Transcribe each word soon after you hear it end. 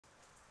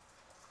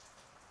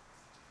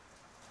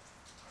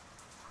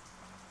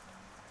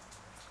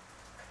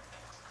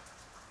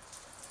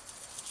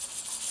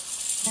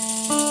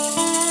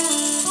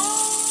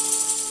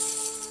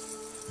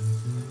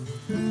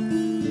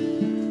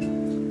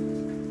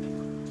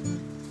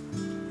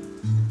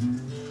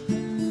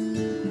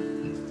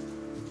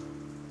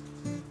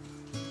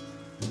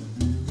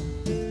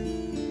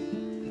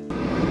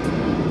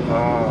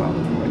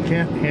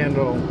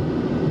handle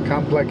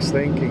complex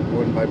thinking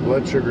when my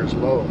blood sugar is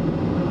low. I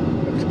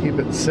have to keep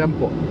it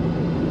simple.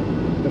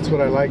 That's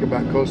what I like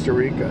about Costa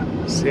Rica.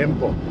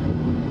 Simple.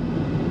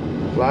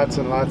 Lots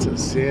and lots of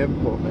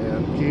simple,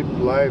 man. Keep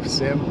life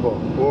simple.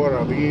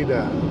 Pura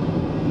vida.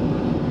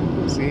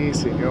 Sí,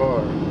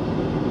 señor.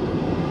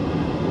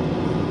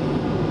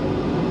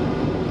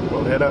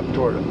 We'll head up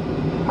toward it.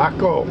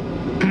 Jacó.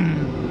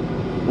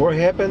 What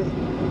happened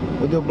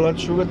with your blood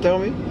sugar, tell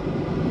me?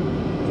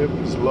 It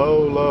was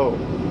low.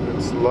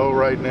 It's low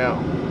right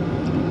now.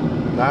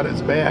 Not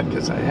as bad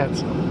because I had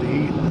something to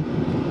eat.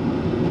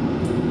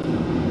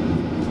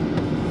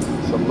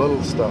 Some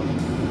little stuff.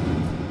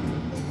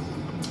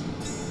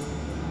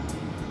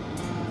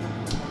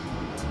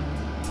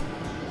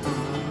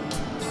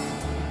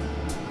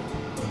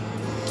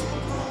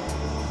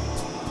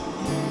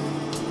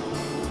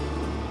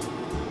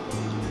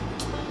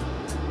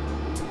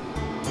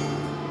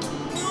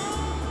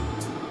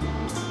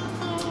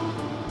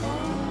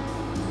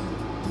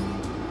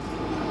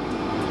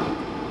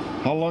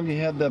 How long you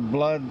had the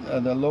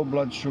low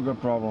blood sugar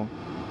problem?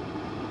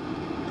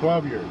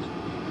 12 years.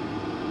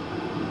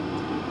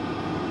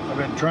 I've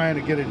been trying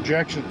to get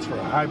injections for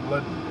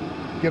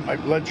get my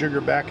blood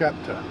sugar back up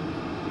to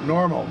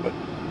normal, but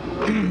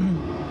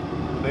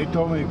they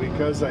told me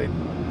because I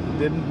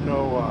didn't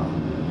know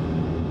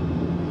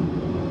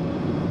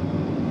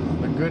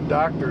the good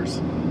doctors,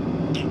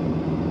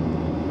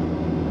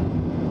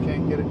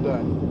 can't get it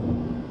done.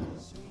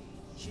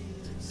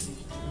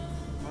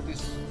 For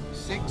this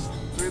 6th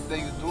trip that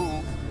you do,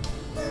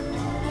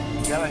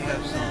 you gotta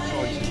have some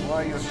choices. What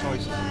are your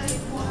choices?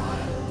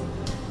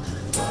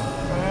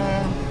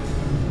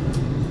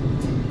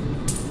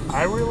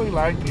 I really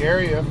like the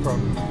area from,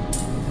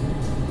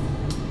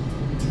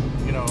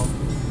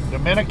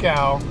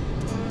 Dominical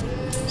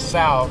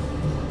south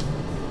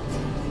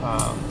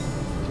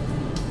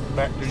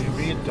back to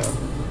Uvita,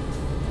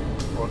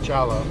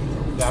 Ochala,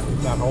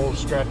 that whole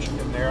stretch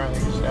in there. I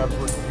think it's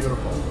absolutely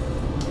beautiful.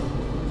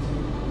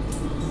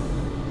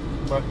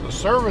 But the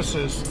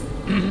services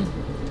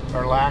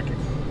are lacking.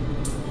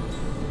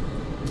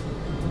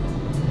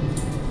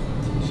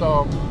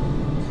 So,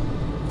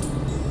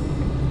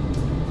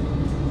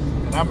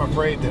 and I'm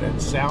afraid that it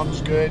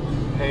sounds good.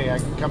 Hey, I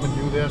can come and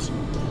do this.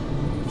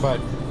 But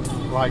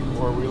like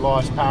where we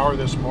lost power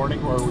this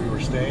morning where we were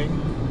staying,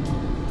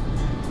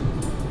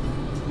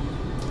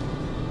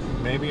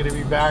 maybe it'll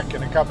be back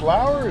in a couple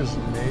hours,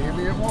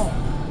 maybe it won't.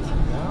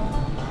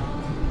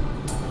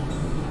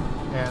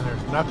 And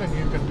there's nothing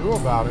you can do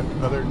about it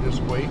other than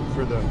just wait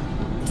for the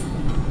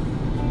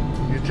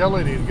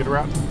utility to get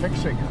around to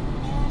fixing it.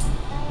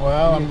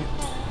 Well,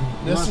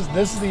 this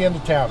is the end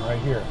of town right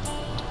here.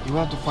 You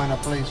want to find a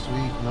place to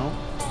eat, no?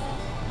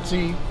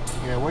 See?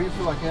 Yeah, what do you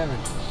feel like having?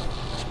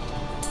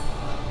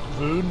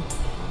 Food?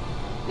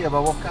 Yeah,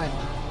 but what kind?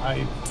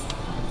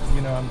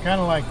 I'm kind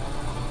of like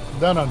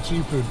done on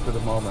seafood for the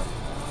moment.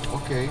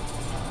 Okay.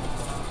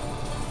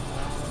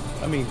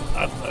 I mean,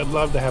 I'd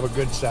love to have a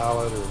good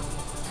salad or...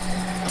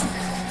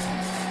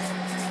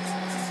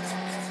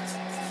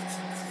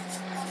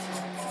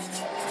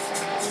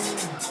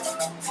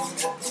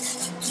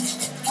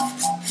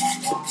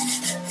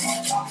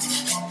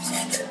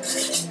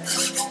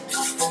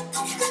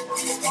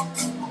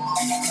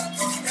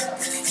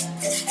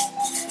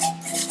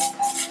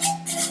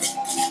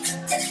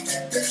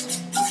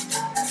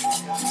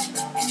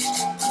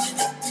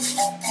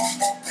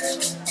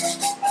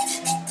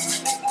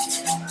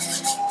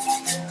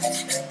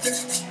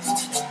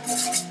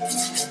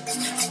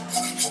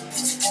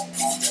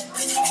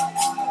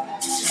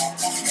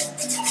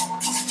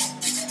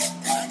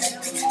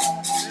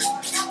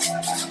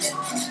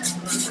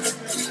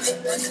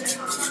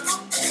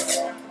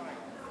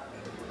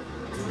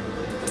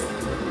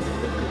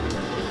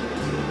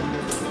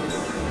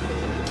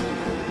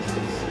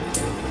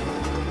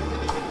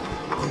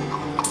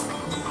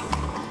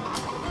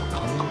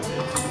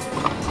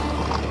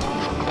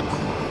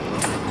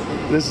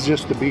 This is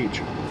just the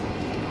beach.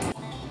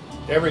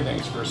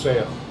 Everything's for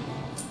sale.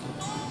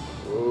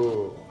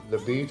 Ooh, the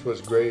beach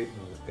was great,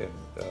 and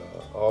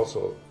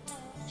also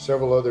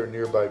several other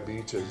nearby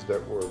beaches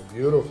that were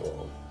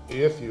beautiful.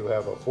 If you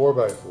have a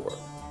 4x4,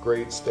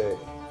 great stay.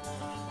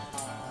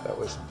 That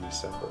was in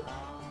December.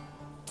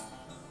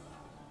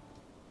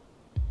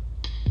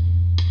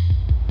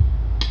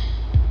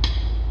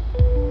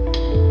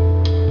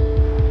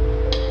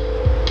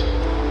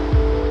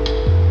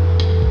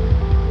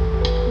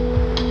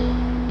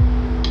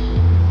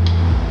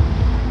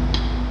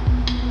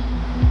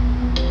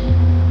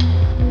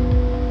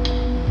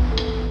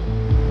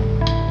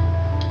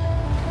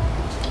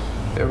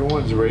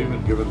 Everyone's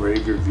giving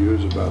rave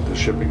reviews about the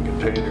shipping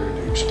container and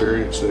the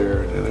experience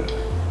there. And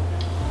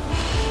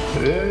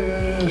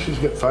yeah, she's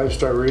got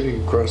 5-star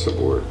rating across the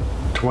board,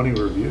 20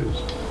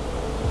 reviews.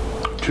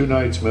 2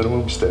 nights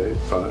minimum stay,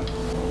 fine.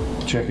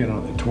 Check in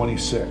on the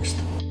 26th.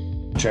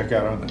 Check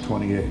out on the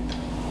 28th.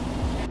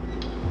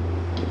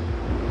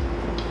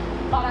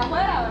 Para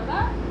afuera,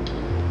 ¿verdad?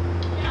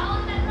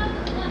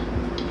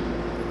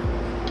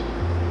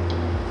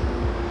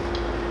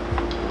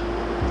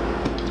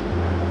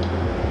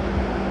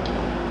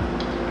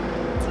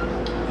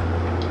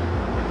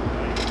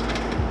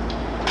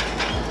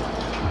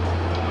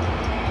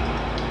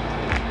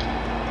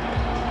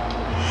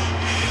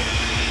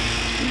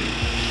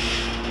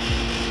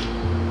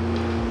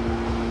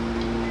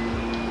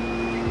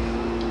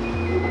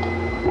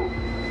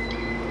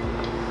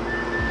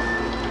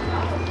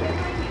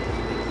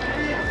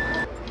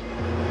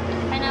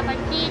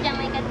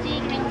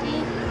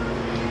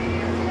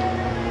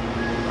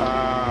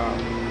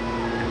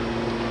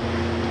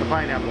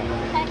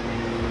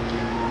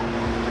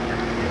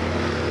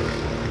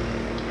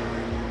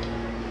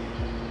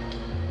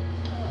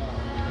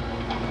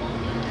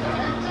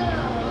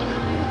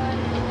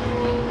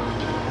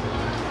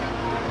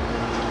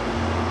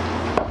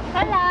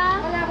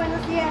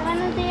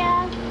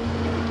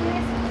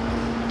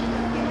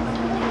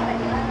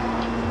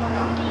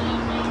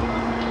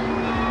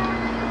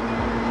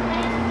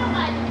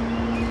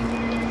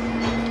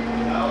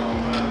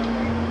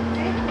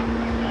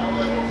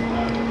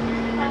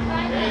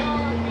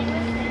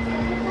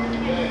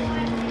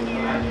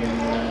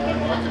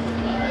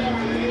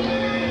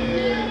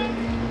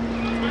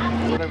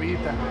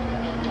 ahorita.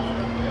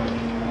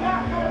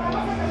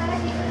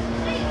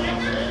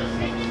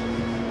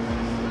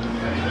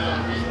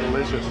 It's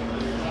delicious.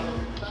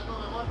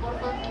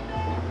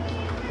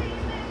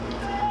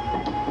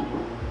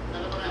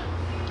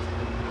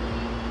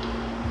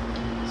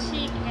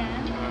 Chicken.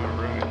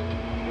 Alright.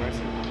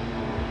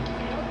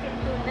 Creo que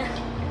tuna.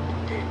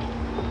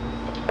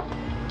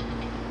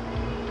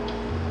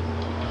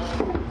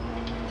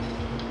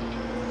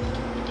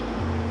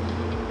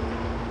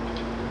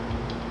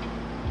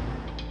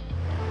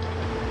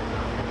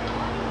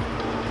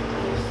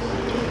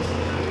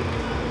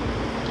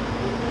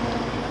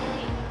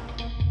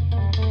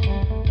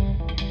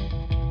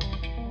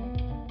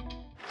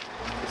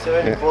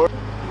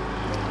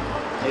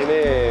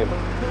 Tiene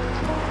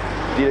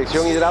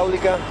dirección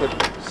hidráulica,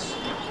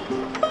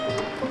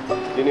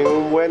 tiene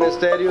un buen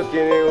estéreo,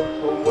 tiene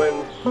un buen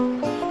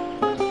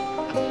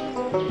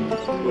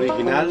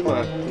original,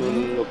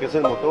 lo que es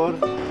el motor.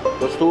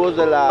 Los tubos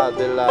de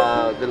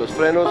los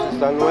frenos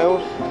están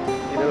nuevos,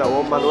 tiene la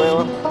bomba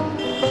nueva.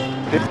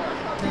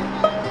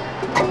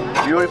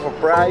 Beautiful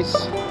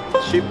price,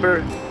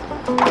 cheaper.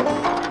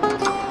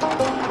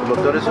 El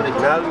motor es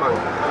original, man.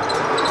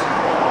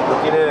 No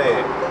tiene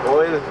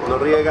oil, no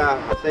riega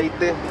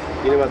aceite,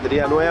 tiene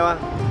batería nueva.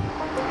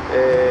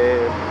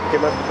 ¿Qué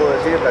más te puedo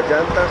decir? Las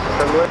llantas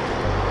están nuevas.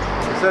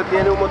 Esta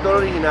tiene un motor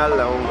original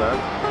aún, ¿verdad?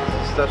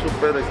 Está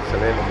súper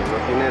excelente, no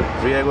tiene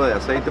riego de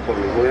aceite por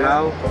ningún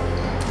lado.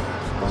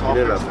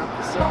 Tiene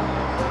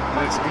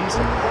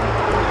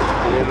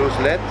luz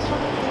LED,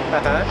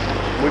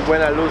 muy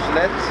buena luz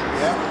LED.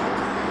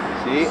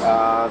 Sí,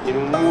 tiene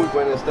un muy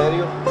buen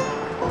estéreo.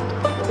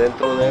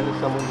 Dentro de él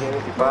está muy bien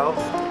equipado.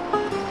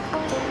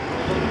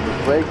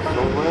 Los brakes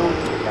son nuevos,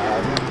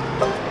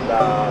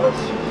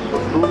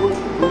 los tubos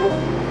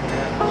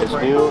es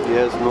new y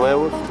es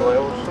nuevos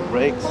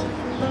brakes.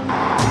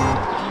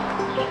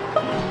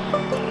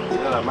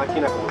 Mira la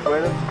máquina como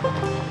suena.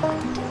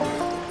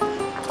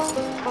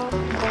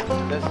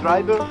 Test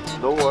driver,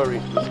 don't worry,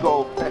 let's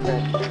go.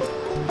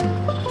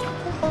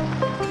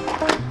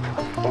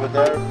 Over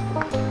there.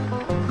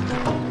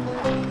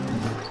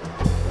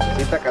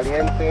 Necesita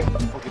caliente,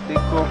 un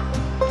poquitico.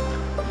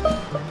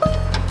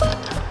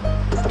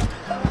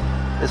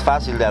 Es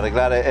fácil de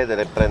arreglar,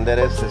 de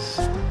prender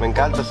me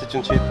encanta este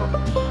chunchito.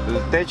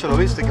 El techo, ¿lo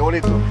viste? Qué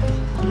bonito.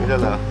 Mira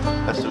la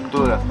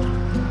estructura.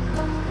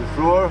 El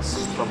floor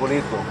está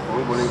bonito,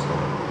 muy bonito.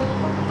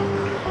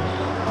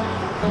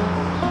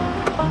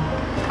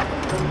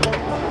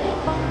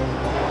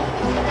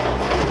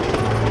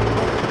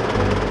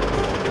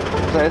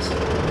 Entonces,